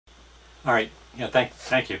All right. Yeah,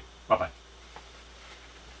 thank you. Bye-bye.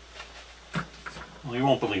 Well, you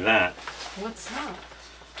won't believe that. What's that?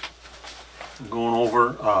 I'm going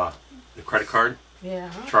over the credit card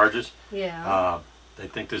Yeah. charges. Yeah. They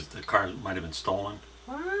think the car might have been stolen.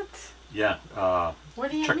 What? Yeah.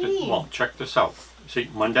 What do you mean? Well, check this out. See,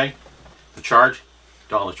 Monday, the charge,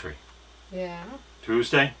 Dollar Tree. Yeah.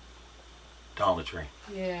 Tuesday, Dollar Tree.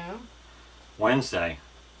 Yeah. Wednesday,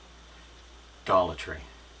 Dollar Tree.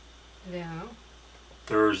 Yeah.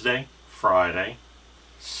 Thursday, Friday,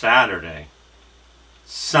 Saturday,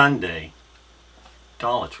 Sunday,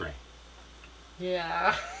 Dollar Tree.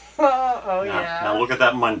 Yeah. Oh, yeah. Now look at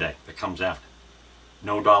that Monday that comes after.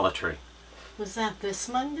 No Dollar Tree. Was that this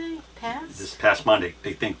Monday past? This past Monday.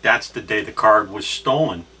 They think that's the day the card was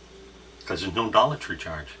stolen because there's no Dollar Tree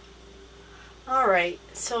charge. All right,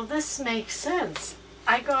 so this makes sense.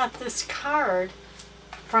 I got this card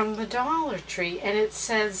from the Dollar Tree and it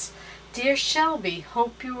says, "Dear Shelby,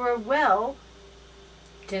 hope you are well.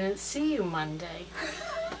 Didn't see you Monday."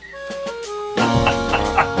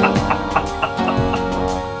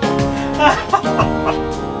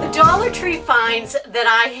 The Dollar Tree finds that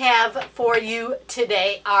I have for you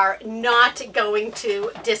today are not going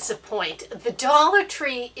to disappoint. The Dollar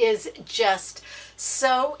Tree is just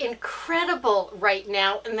so incredible right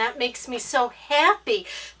now, and that makes me so happy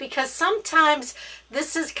because sometimes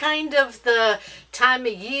this is kind of the time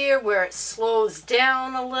of year where it slows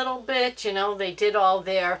down a little bit. You know, they did all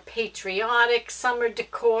their patriotic summer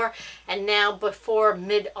decor, and now before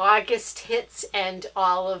mid-August hits and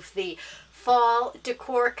all of the fall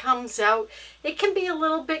decor comes out, it can be a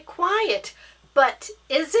little bit quiet. But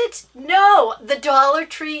is it? No, the Dollar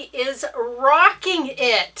Tree is rocking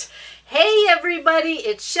it. Hey everybody,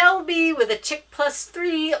 it's Shelby with a Chick Plus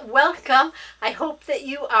 3. Welcome. I hope that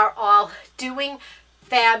you are all doing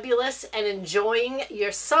fabulous and enjoying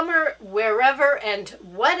your summer wherever and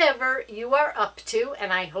whatever you are up to.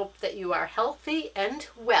 And I hope that you are healthy and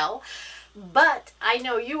well. But I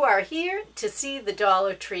know you are here to see the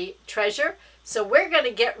Dollar Tree treasure. So we're going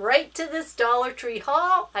to get right to this Dollar Tree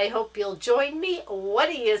haul. I hope you'll join me. What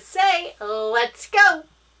do you say? Let's go.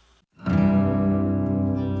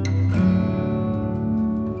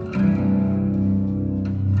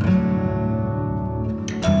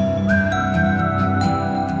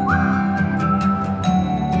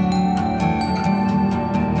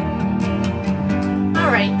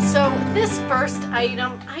 This first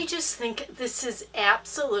item, I just think this is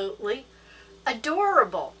absolutely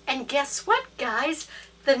adorable. And guess what, guys?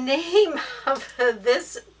 The name of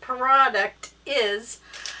this product is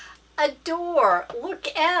Adore.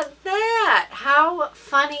 Look at that. How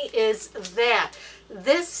funny is that?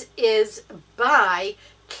 This is by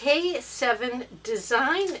K7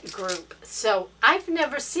 Design Group. So I've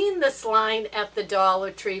never seen this line at the Dollar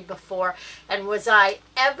Tree before, and was I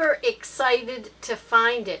ever excited to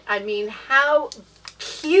find it. I mean, how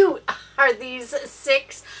cute are these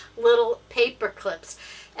 6 little paper clips?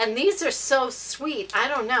 And these are so sweet. I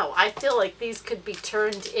don't know. I feel like these could be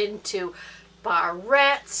turned into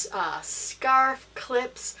barrettes, scarf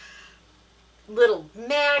clips, little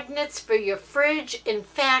magnets for your fridge. In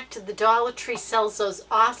fact, the Dollar Tree sells those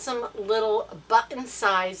awesome little button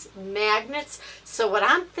size magnets. So what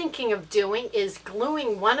I'm thinking of doing is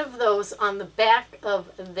gluing one of those on the back of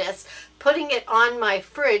this, putting it on my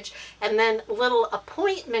fridge, and then little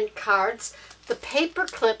appointment cards. The paper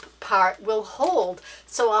clip part will hold,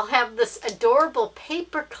 so I'll have this adorable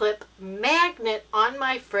paper clip magnet on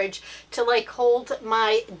my fridge to like hold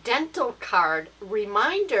my dental card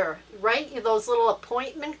reminder, right? Those little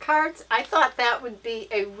appointment cards. I thought that would be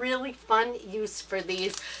a really fun use for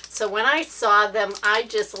these. So when I saw them, I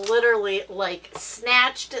just literally like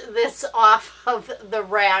snatched this off of the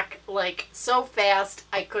rack like so fast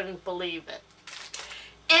I couldn't believe it.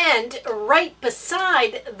 And right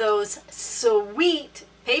beside those sweet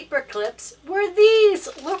paper clips were these.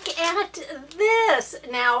 Look at this.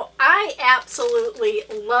 Now, I absolutely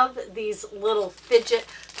love these little fidget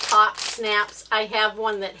pop snaps. I have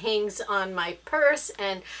one that hangs on my purse,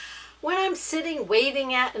 and when I'm sitting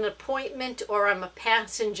waiting at an appointment or I'm a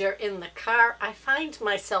passenger in the car, I find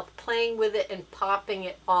myself playing with it and popping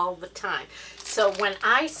it all the time. So when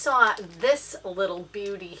I saw this little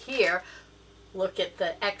beauty here, look at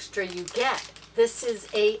the extra you get. This is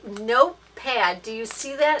a notepad. Do you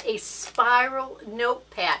see that? A spiral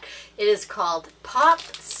notepad. It is called Pop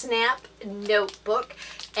Snap Notebook,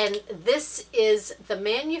 and this is, the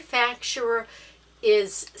manufacturer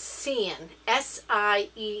is Sien,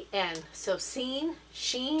 S-I-E-N. So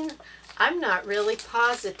Sheen, I'm not really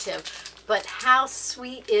positive, but how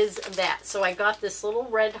sweet is that? So I got this little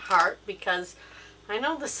red heart because I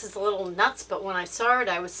know this is a little nuts, but when I saw it,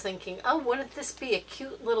 I was thinking, oh, wouldn't this be a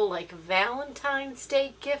cute little like Valentine's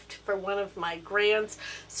Day gift for one of my grands?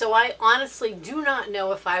 So I honestly do not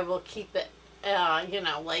know if I will keep it, you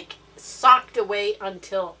know, like socked away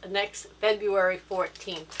until next February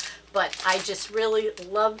 14th. But I just really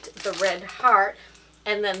loved the red heart.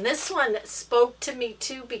 And then this one spoke to me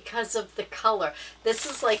too because of the color. This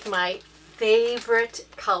is like my favorite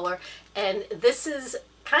color, and this is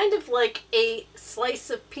kind of like a slice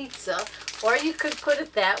of pizza, or you could put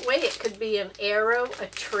it that way. It could be an arrow, a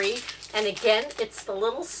tree, and again, it's the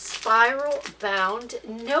little spiral bound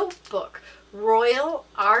notebook, Royal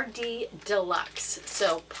RD Deluxe.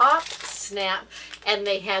 So pop, snap, and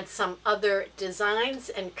they had some other designs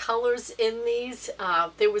and colors in these.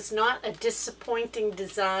 There was not a disappointing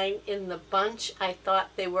design in the bunch. I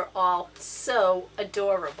thought they were all so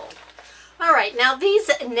adorable. All right, now these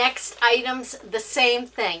next items, the same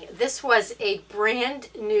thing. This was a brand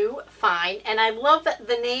new find, and I love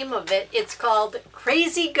the name of it. It's called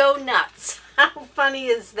Crazy Go Nuts. How funny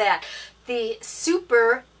is that? The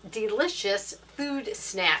super delicious food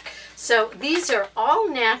snack. So these are all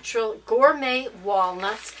natural gourmet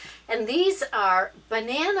walnuts, and these are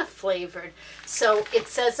banana flavored. So it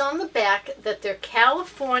says on the back that they're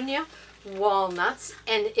California walnuts,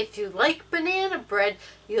 and if you like banana bread,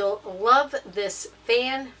 you'll love this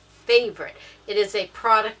fan favorite. It is a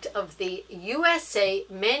product of the USA,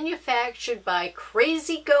 manufactured by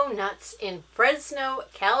Crazy Go Nuts in Fresno,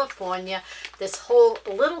 California. This whole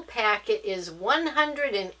little packet is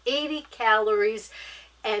 180 calories,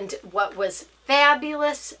 and what was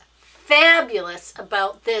fabulous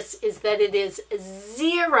about this is that it is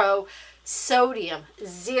zero sodium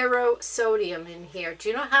in here. Do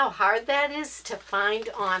you know how hard that is to find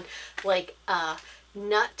on like a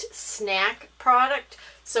nut snack product?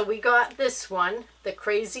 So we got this one, the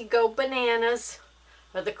Crazy Go Bananas,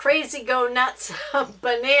 or the Crazy Go Nuts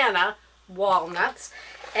banana walnuts,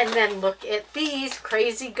 and then look at these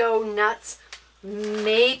Crazy Go Nuts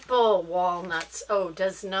maple walnuts. Oh,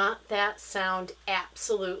 does not that sound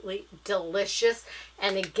absolutely delicious?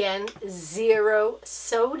 And again, zero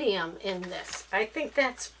sodium in this. I think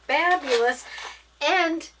that's fabulous,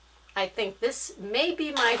 and I think this may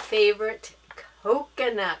be my favorite,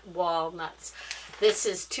 coconut walnuts. This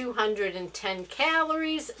is 210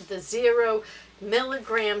 calories, the 0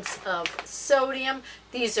 milligrams of sodium.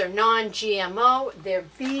 These are non-GMO, they're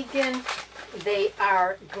vegan, they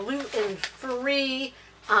are gluten-free.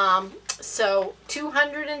 So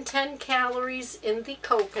 210 calories in the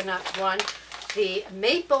coconut one. The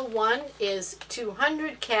maple one is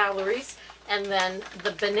 200 calories, and then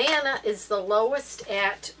the banana is the lowest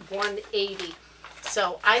at 180.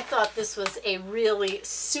 So I thought this was a really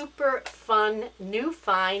super fun new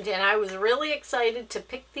find, and I was really excited to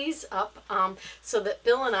pick these up so that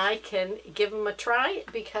Bill and I can give them a try,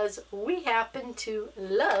 because we happen to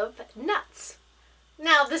love nuts.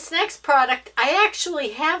 Now this next product, I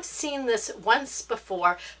actually have seen this once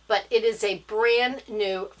before, but it is a brand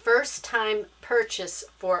new first time purchase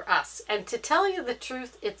for us. And to tell you the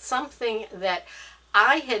truth, it's something that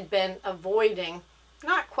I had been avoiding,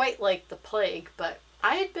 not quite like the plague, but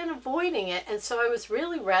I had been avoiding it. And so I was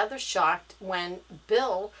really rather shocked when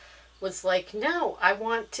Bill was like, no, I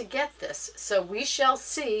want to get this. So we shall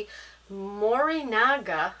see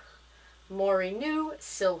Morinaga Morinu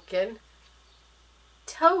Silken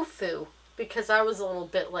Tofu, because I was a little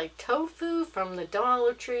bit like, tofu from the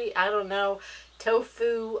Dollar Tree? I don't know.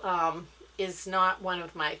 Tofu is not one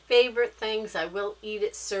of my favorite things. I will eat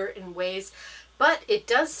it certain ways, but it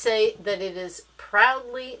does say that it is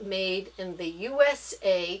proudly made in the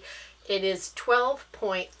USA. It is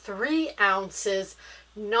 12.3 ounces,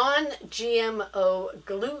 non-GMO,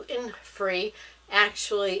 gluten-free,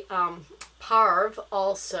 actually parve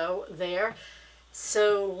also there.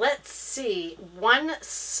 So let's see, one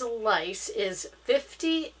slice is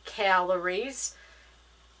 50 calories,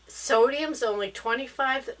 sodium's only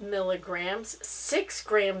 25 milligrams, 6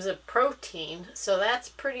 grams of protein, so that's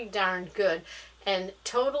pretty darn good, and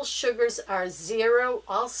total sugars are 0,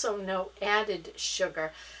 also no added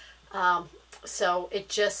sugar. So it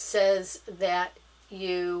just says that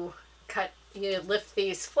you lift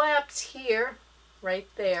these flaps here, right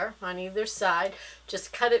there on either side,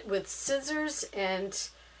 just cut it with scissors and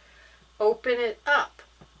open it up.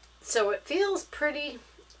 So it feels pretty,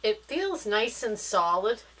 it feels nice and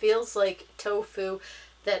solid, feels like tofu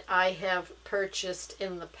that I have purchased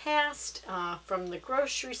in the past from the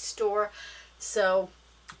grocery store. So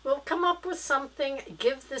we'll come up with something,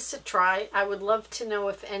 give this a try. I would love to know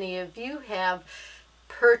if any of you have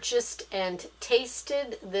purchased and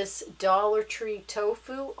tasted this Dollar Tree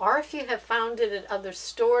tofu, or if you have found it at other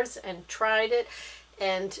stores and tried it,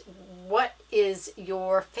 and what is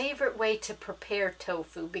your favorite way to prepare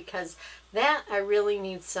tofu, because that I really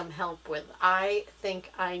need some help with. I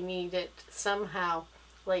think I need it somehow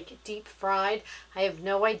like deep fried. I have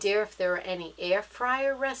no idea if there are any air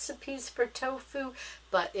fryer recipes for tofu,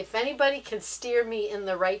 but if anybody can steer me in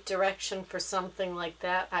the right direction for something like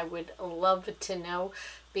that, I would love to know,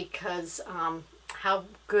 because how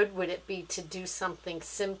good would it be to do something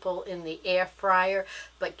simple in the air fryer,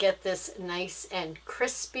 but get this nice and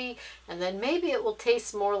crispy, and then maybe it will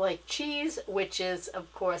taste more like cheese, which is,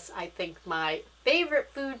 of course, I think my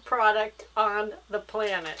favorite food product on the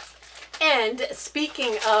planet. And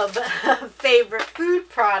speaking of favorite food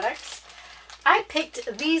products, I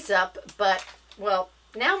picked these up, but, well,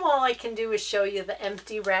 now all I can do is show you the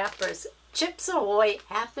empty wrappers. Chips Ahoy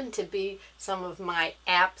happen to be some of my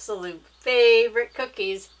absolute favorite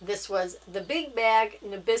cookies. This was the Big Bag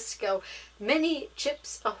Nabisco Mini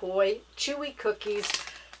Chips Ahoy Chewy Cookies.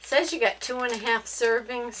 Says you got 2.5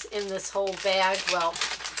 servings in this whole bag. Well,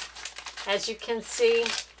 as you can see,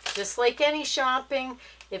 just like any shopping,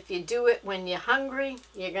 if you do it when you're hungry,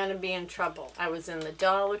 you're going to be in trouble. I was in the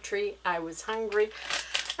Dollar Tree. I was hungry.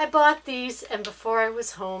 I bought these, and before I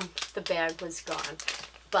was home, the bag was gone.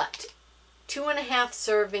 But 2.5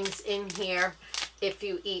 servings in here if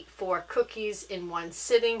you eat 4 cookies in one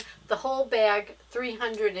sitting. The whole bag,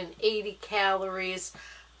 380 calories,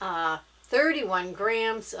 31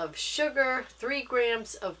 grams of sugar, 3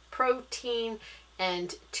 grams of protein,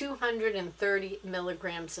 and 230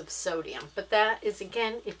 milligrams of sodium. But that is,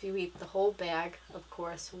 again, if you eat the whole bag, of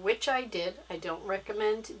course, which I did. I don't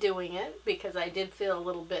recommend doing it because I did feel a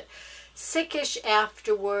little bit sickish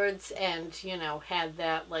afterwards, and, you know, had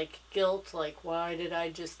that, like, guilt, like, why did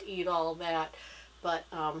I just eat all that? But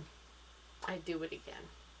I do it again.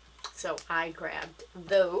 So I grabbed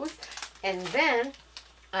those, and then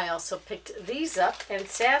I also picked these up, and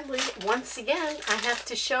sadly, once again, I have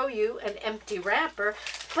to show you an empty wrapper,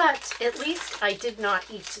 but at least I did not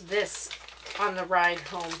eat this on the ride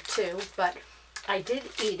home too, but I did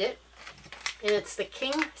eat it, and it's the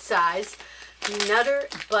king size Nutter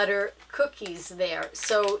Butter cookies there.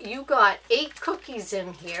 So you got 8 cookies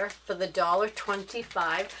in here for the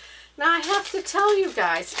 $1.25. Now I have to tell you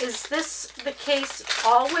guys, is this the case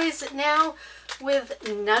always now with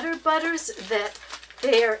Nutter Butters, that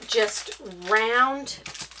they're just round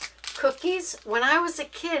cookies? When I was a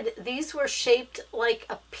kid, these were shaped like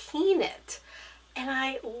a peanut, and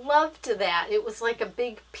I loved that. It was like a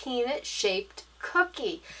big peanut-shaped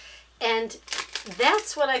cookie, and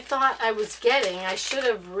that's what I thought I was getting. I should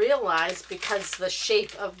have realized, because the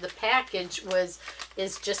shape of the package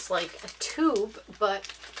is just like a tube.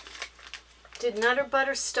 But did Nutter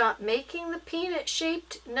Butter stop making the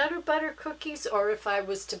peanut-shaped Nutter Butter cookies? Or if I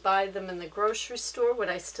was to buy them in the grocery store, would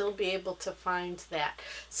I still be able to find that?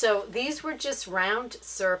 So these were just round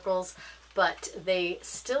circles, but they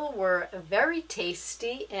still were very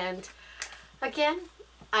tasty. And again,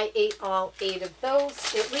 I ate all 8 of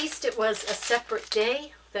those. At least it was a separate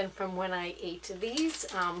day than from when I ate these.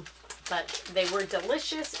 But they were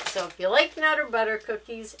delicious. So if you like Nutter Butter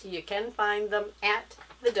cookies, you can find them at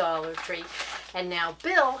the Dollar Tree. And now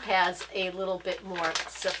Bill has a little bit more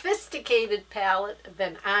sophisticated palate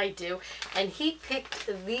than I do, and he picked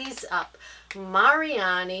these up,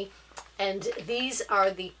 Mariani, and these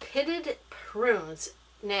are the pitted prunes.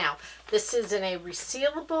 Now, this is in a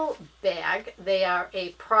resealable bag. They are a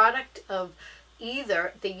product of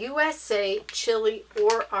either the USA, Chile,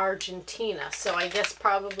 or Argentina. So I guess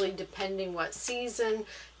probably depending what season,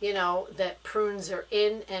 you know, that prunes are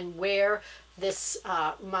in and where, this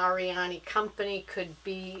Mariani company could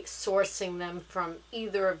be sourcing them from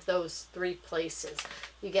either of those 3 places.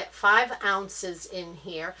 You get 5 ounces in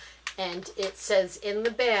here, and it says in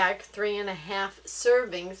the bag 3.5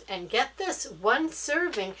 servings, and get this, 1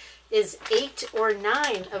 serving is 8 or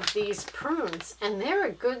 9 of these prunes, and they're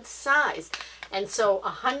a good size. And so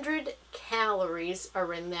 100 calories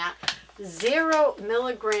are in that, 0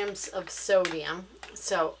 milligrams of sodium.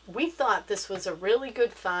 So we thought this was a really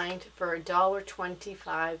good find for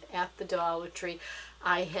 $1.25 at the Dollar Tree.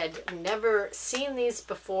 I had never seen these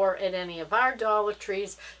before at any of our Dollar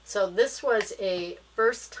Trees, so this was a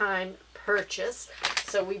first-time purchase.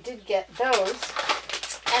 So we did get those.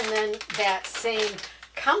 And then that same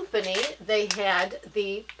company, they had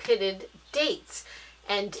the pitted dates.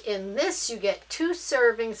 And in this, you get 2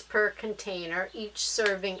 servings per container. Each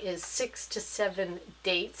serving is 6 to 7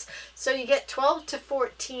 dates. So you get 12 to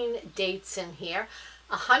 14 dates in here.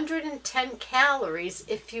 110 calories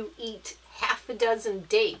if you eat half a dozen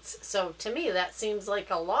dates. So to me, that seems like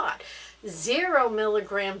a lot. 0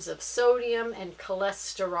 milligrams of sodium and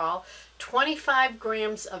cholesterol, 25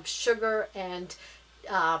 grams of sugar, and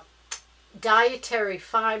dietary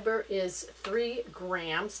fiber is 3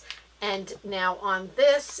 grams. And now on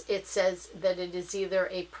this, it says that it is either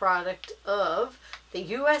a product of the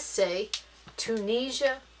USA,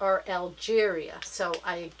 Tunisia, or Algeria. So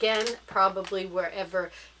again, probably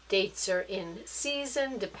wherever dates are in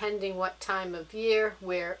season, depending what time of year,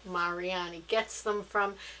 where Mariani gets them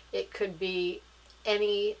from. It could be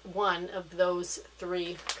any one of those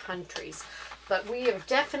 3 countries. But we have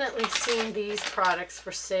definitely seen these products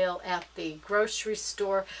for sale at the grocery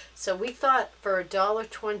store. So we thought for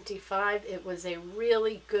 $1.25 it was a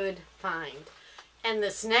really good find. And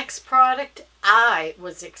this next product I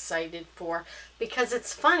was excited for because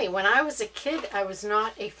it's funny. When I was a kid, I was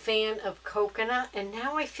not a fan of coconut, and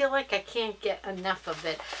now I feel like I can't get enough of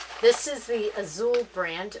it. This is the Azul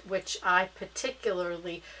brand, which I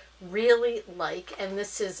particularly really like, and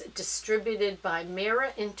this is distributed by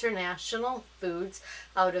Mira International Foods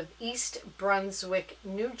out of East Brunswick,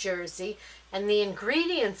 New Jersey. And the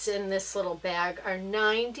ingredients in this little bag are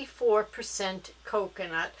 94%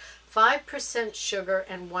 coconut, 5% sugar,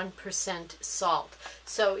 and 1% salt.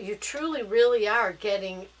 So you truly really are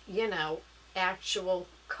getting, you know, actual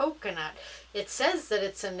coconut. It says that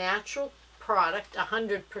it's a natural product,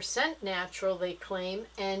 100% natural, they claim,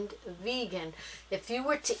 and vegan. If you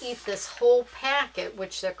were to eat this whole packet,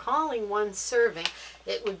 which they're calling 1 serving,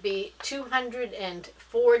 it would be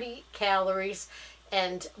 240 calories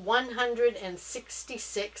and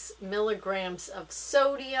 166 milligrams of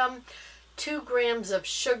sodium, 2 grams of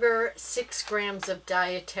sugar, 6 grams of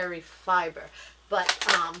dietary fiber. But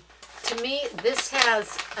to me, this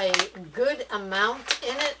has a good amount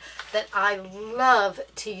in it that I love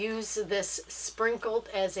to use this sprinkled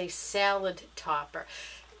as a salad topper.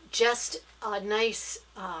 Just a nice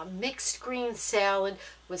mixed green salad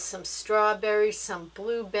with some strawberries, some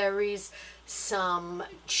blueberries, some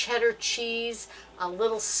cheddar cheese, a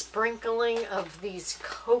little sprinkling of these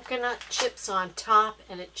coconut chips on top,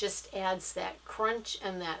 and it just adds that crunch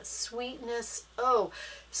and that sweetness. Oh,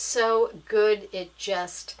 so good. It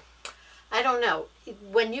just, I don't know,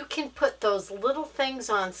 when you can put those little things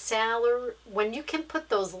on salad,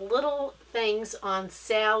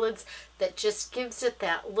 that just gives it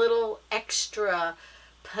that little extra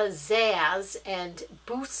pizzazz and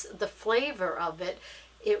boosts the flavor of it,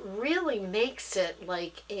 it really makes it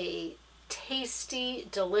like a tasty,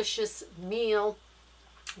 delicious meal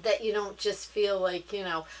that you don't just feel like, you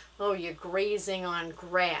know, oh, you're grazing on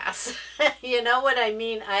grass. You know what I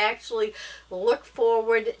mean? I actually look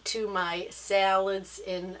forward to my salads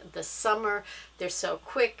in the summer. They're so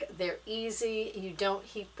quick, they're easy, you don't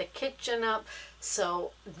heat the kitchen up.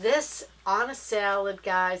 So this on a salad,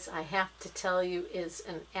 guys, I have to tell you, is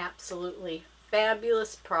an absolutely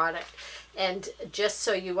fabulous product. And just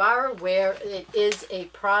so you are aware, it is a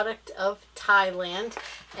product of Thailand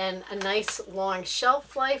and a nice long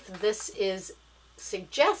shelf life. This is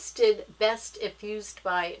suggested best if used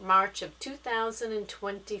by March of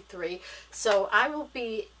 2023. So I will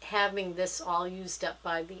be having this all used up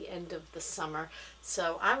by the end of the summer.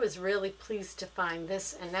 So I was really pleased to find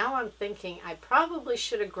this, and now I'm thinking I probably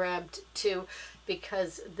should have grabbed 2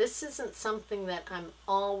 because this isn't something that I'm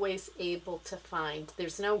always able to find.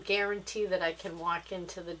 There's no guarantee that I can walk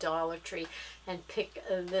into the Dollar Tree and pick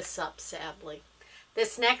this up, sadly.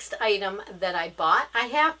 This next item that I bought, I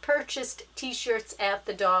have purchased t-shirts at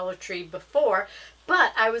the Dollar Tree before,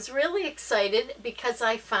 but I was really excited because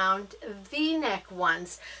I found V-neck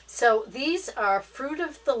ones. So these are Fruit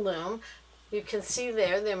of the Loom. You can see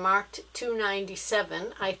there, they're marked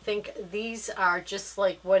 $2.97. I think these are just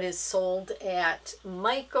like what is sold at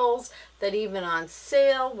Michael's, that even on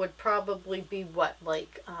sale would probably be what,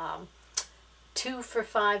 like 2 for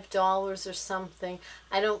 $5 or something.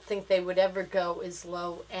 I don't think they would ever go as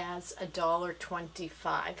low as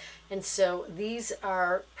 $1.25. And so these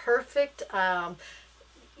are perfect.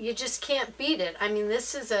 You just can't beat it. I mean,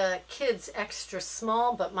 this is a kid's extra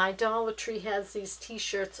small, but my Dollar Tree has these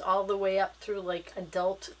t-shirts all the way up through like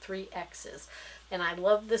adult 3Xs. And I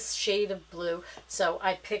love this shade of blue, so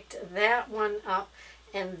I picked that one up.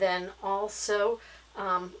 And then also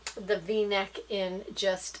the V-neck in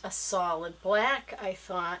just a solid black. I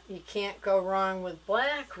thought you can't go wrong with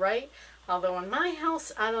black, right? Although in my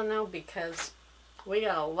house, I don't know, because we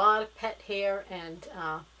got a lot of pet hair and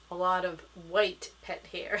a lot of white pet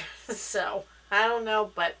hair. So I don't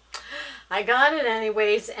know, but I got it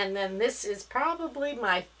anyways. And then this is probably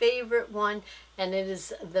my favorite one, and it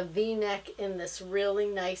is the V-neck in this really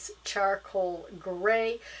nice charcoal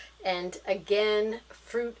gray. And again,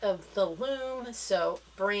 Fruit of the Loom, so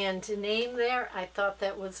brand name there. I thought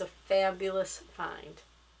that was a fabulous find.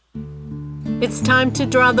 It's time to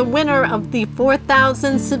draw the winner of the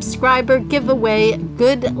 4,000 subscriber giveaway.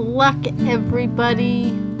 Good luck,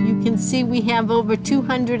 everybody. You can see we have over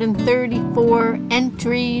 234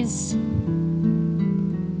 entries.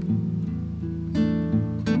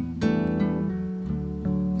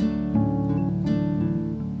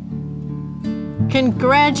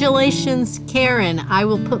 Congratulations, Karen. I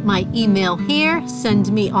will put my email here.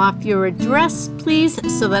 Send me off your address, please,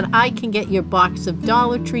 so that I can get your box of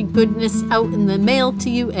Dollar Tree goodness out in the mail to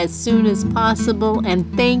you as soon as possible. And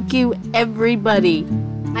thank you, everybody.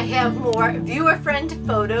 I have more viewer-friend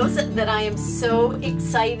photos that I am so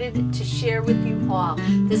excited to share with you all.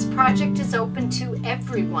 This project is open to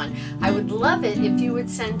everyone. I would love it if you would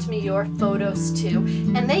send me your photos too.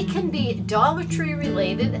 And they can be Dollar Tree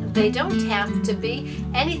related. They don't have to be.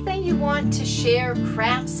 Anything you want to share,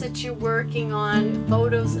 crafts that you're working on,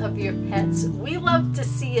 photos of your pets. We love to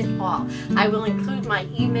see it all. I will include my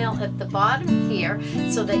email at the bottom here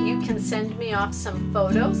so that you can send me off some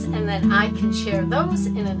photos and then I can share those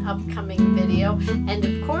in an upcoming video. And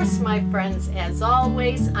of course, my friends, as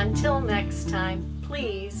always, until next time,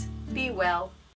 please be well.